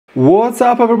What's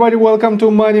up everybody, welcome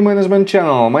to Money Management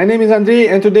channel. My name is Andrei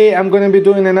and today I'm gonna be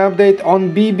doing an update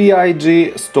on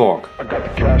BBIG stock. I got the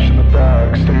cash in the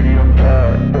bag, stadium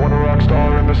packed, born a rock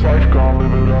star in this life, gonna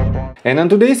live it up. And in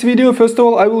today's video, first of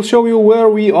all, I will show you where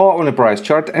we are on a price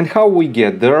chart and how we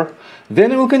get there.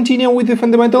 Then I will continue with the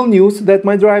fundamental news that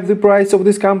might drive the price of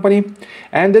this company.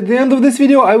 And at the end of this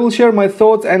video, I will share my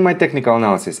thoughts and my technical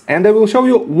analysis. And I will show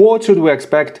you what should we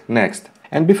expect next.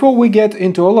 And before we get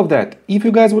into all of that, if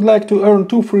you guys would like to earn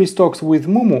 2 free stocks with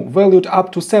Moomoo valued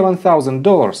up to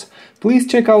 $7,000, please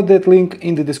check out that link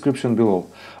in the description below.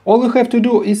 All you have to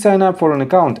do is sign up for an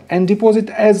account and deposit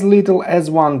as little as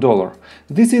 $1.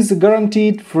 This is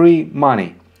guaranteed free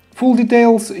money. Full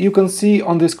details you can see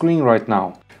on the screen right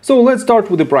now. So let's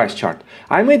start with the price chart.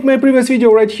 I made my previous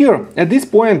video right here, at this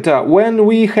point when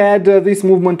we had this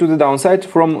movement to the downside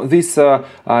from this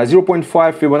 0.5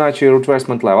 Fibonacci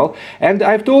retracement level, and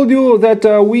I've told you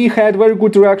that we had very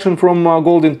good reaction from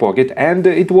golden pocket and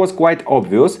it was quite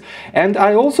obvious. And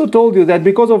I also told you that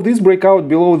because of this breakout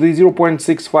below the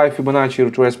 0.65 Fibonacci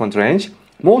retracement range,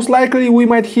 most likely we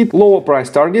might hit lower price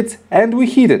targets, and we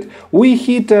hit it. We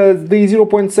hit the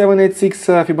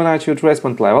 0.786 Fibonacci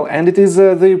retracement level, and it is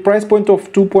the price point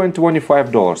of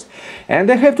 $2.25. And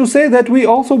I have to say that we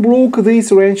also broke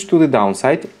this range to the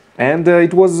downside, and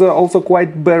it was also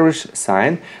quite bearish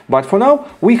sign. But for now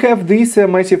we have this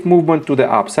massive movement to the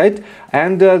upside,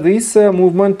 and this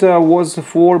movement was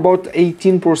for about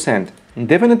 18%.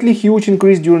 Definitely huge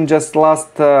increase during just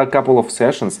last couple of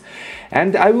sessions.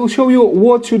 And I will show you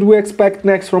what should we expect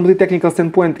next from the technical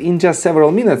standpoint in just several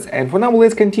minutes. And for now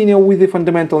let's continue with the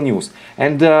fundamental news.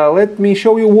 And let me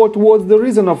show you what was the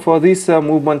reason of this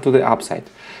movement to the upside.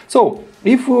 So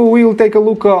if we will take a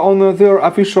look on their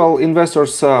official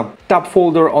investors tab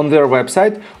folder on their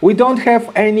website, we don't have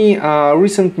any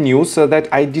recent news that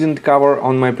I didn't cover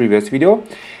on my previous video.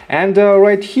 And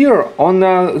right here on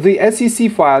the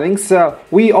SEC filings,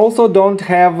 we also don't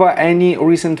have any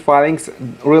recent filings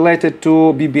related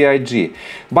to BBIG.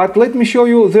 But let me show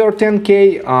you their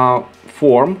 10K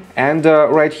form, and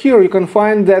right here you can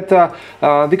find that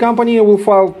the company will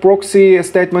file proxy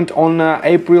statement on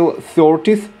April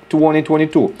 30th.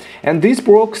 2022, and this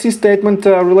proxy statement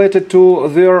related to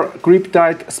their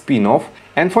CRYPTYDE spin-off.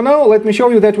 And for now, let me show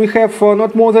you that we have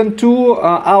not more than 2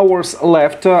 hours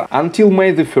left until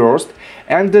May the 1st.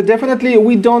 And definitely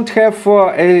we don't have,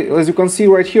 as you can see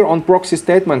right here on proxy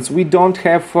statements, we don't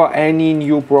have any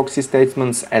new proxy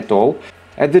statements at all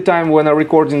at the time when I'm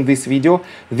recording this video.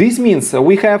 This means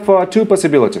we have 2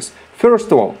 possibilities.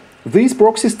 First of all, this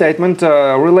proxy statement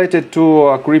related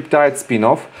to CRYPTYDE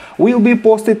spin-off will be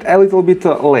posted a little bit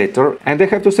later, and I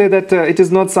have to say that it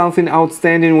is not something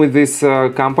outstanding with this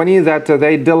company, that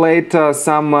they delayed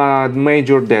some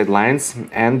major deadlines,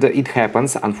 and it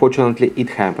happens, unfortunately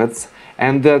it happens.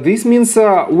 And this means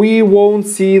we won't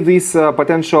see this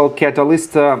potential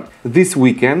catalyst this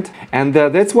weekend, and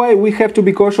that's why we have to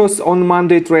be cautious on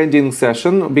Monday trading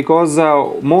session, because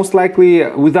most likely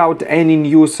without any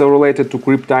news related to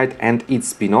CRYPTYDE and its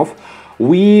spin-off,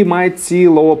 we might see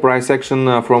lower price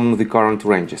action from the current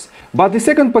ranges. But the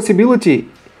second possibility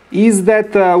is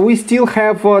that we still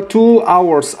have 2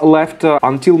 hours left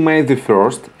until May the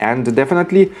 1st, and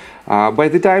definitely by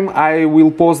the time I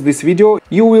will post this video,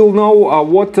 you will know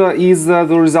what is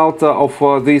the result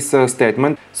of this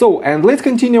statement. So, and let's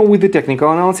continue with the technical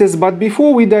analysis, but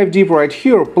before we dive deep right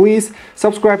here, please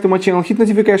subscribe to my channel, hit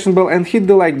notification bell and hit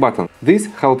the like button. This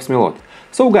helps me a lot.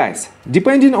 So guys,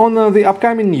 depending on the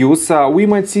upcoming news, we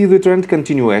might see the trend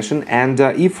continuation, and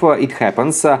if it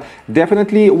happens,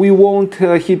 definitely we won't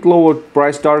hit lower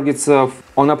price targets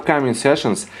on upcoming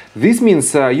sessions. This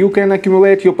means you can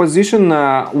accumulate your position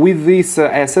with this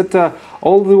asset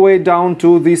all the way down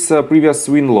to this previous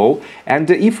swing low, and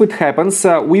if it happens,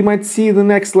 we might see the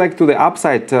next leg to the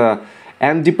upside.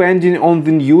 And depending on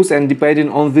the news and depending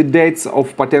on the dates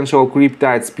of potential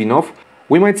CRYPTYDE spin-off,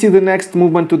 we might see the next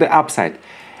movement to the upside.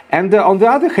 And on the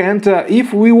other hand,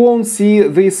 if we won't see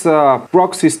this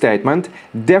proxy statement,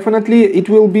 definitely it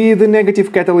will be the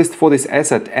negative catalyst for this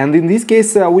asset, and in this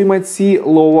case we might see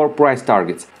lower price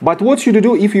targets. But what should you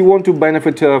do if you want to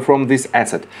benefit from this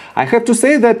asset? I have to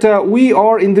say that we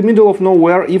are in the middle of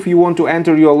nowhere if you want to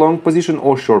enter your long position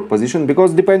or short position,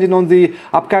 because depending on the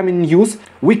upcoming news,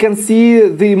 we can see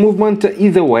the movement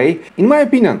either way. In my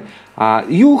opinion,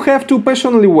 you have to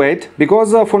patiently wait,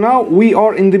 because for now we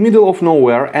are in the middle of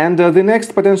nowhere, and the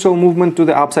next potential movement to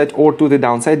the upside or to the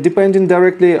downside depending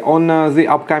directly on the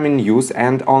upcoming news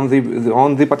and on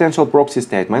the potential proxy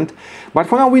statement. But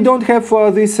for now we don't have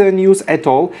this news at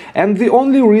all, well. And the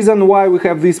only reason why we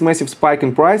have this massive spike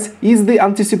in price is the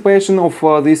anticipation of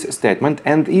this statement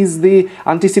and is the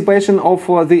anticipation of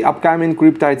the upcoming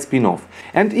CRYPTYDE spin-off.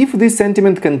 And if this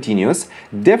sentiment continues,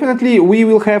 definitely we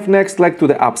will have next leg to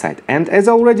the upside. And as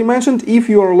I already mentioned, if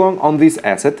you are long on this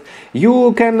asset,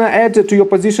 you can add to your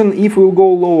position if we will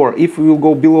go lower, if we will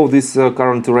go below this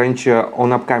current range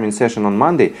on upcoming session on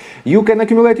Monday. You can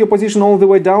accumulate your position all the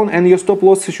way down and your stop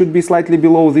loss should be slightly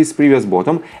below this previous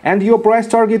bottom, and your price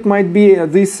target might be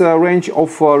this range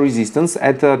of resistance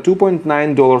at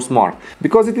 $2.9 mark,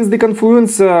 because it is the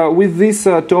confluence with this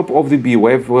top of the B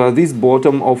wave, this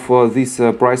bottom of this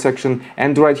price action,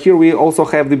 and right here we also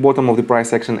have the bottom of the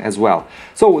price action as well.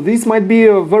 So this might be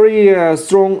a very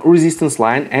strong resistance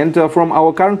line, and from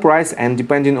our current price, and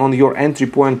depending on your entry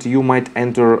point, you might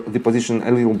enter the position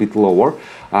a little bit lower.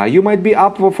 You might be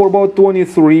up for about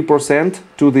 23%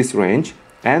 to this range,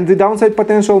 and the downside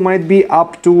potential might be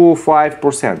up to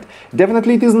 5%.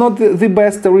 Definitely it is not the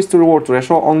best risk to reward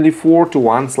ratio, only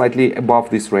 4:1, slightly above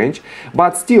this range,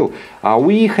 but still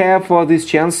we have this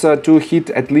chance to hit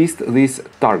at least this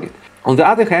target. On the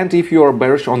other hand, if you are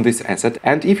bearish on this asset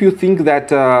and if you think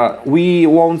that we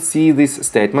won't see this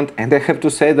statement, and I have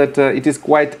to say that it is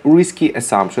quite risky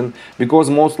assumption, because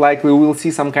most likely we will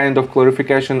see some kind of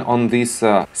clarification on this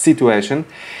situation,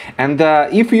 and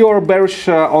if you are bearish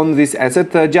on this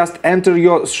asset, just enter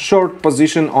your short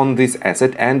position on this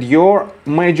asset, and your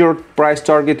major price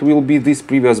target will be this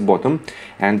previous bottom,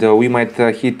 and we might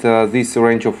hit this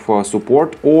range of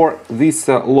support or this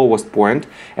lowest point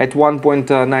at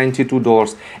 $1.92.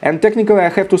 And technically I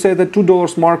have to say that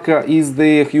 $2 mark is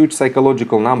the huge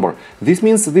psychological number. This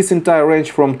means this entire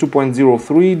range from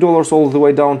 $2.03 all the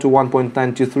way down to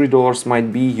 $1.93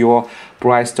 might be your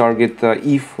price target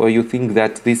if you think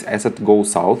that this asset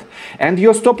goes south, and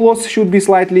your stop loss should be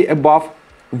slightly above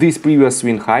this previous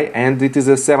swing high, and it is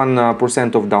a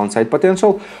 7% of downside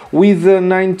potential with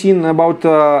about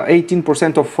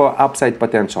 18% of upside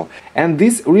potential. And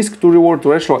this risk to reward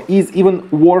ratio is even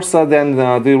worse than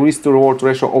the risk to reward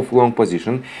ratio of long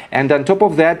position. And on top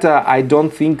of that, I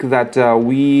don't think that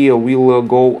we will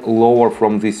go lower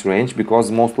from this range,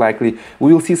 because most likely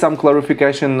we will see some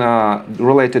clarification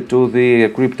related to the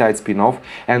CRYPTYDE spin-off,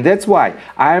 and that's why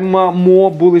I'm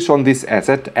more bullish on this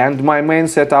asset, and my main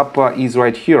setup is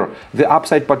right here. The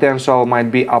upside potential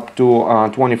might be up to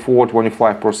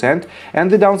 24-25%, and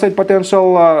the downside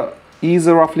potential is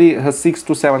roughly 6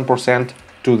 to 7%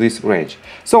 to this range.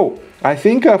 So I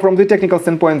think from the technical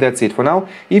standpoint that's it for now.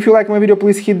 If you like my video,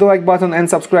 please hit the like button and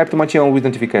subscribe to my channel with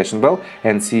notification bell,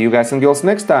 and see you guys and girls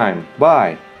next time.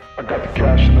 Bye! I got the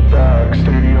cash in the bag,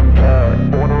 stadium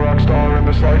packed. Born a rock star in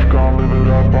this life, gonna live it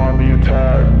up on the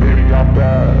attack. Baby, I'm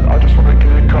bad, I just wanna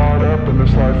get caught up in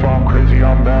this life. I'm crazy,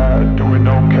 I'm mad, doing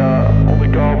no cap. Only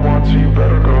God wants, so you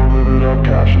better go live it up.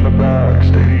 Cash in the bag,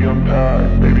 stadium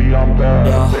packed. Baby, I'm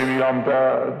bad, baby, I'm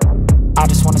bad. I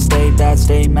just wanna stay bad,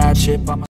 stay mad, shit.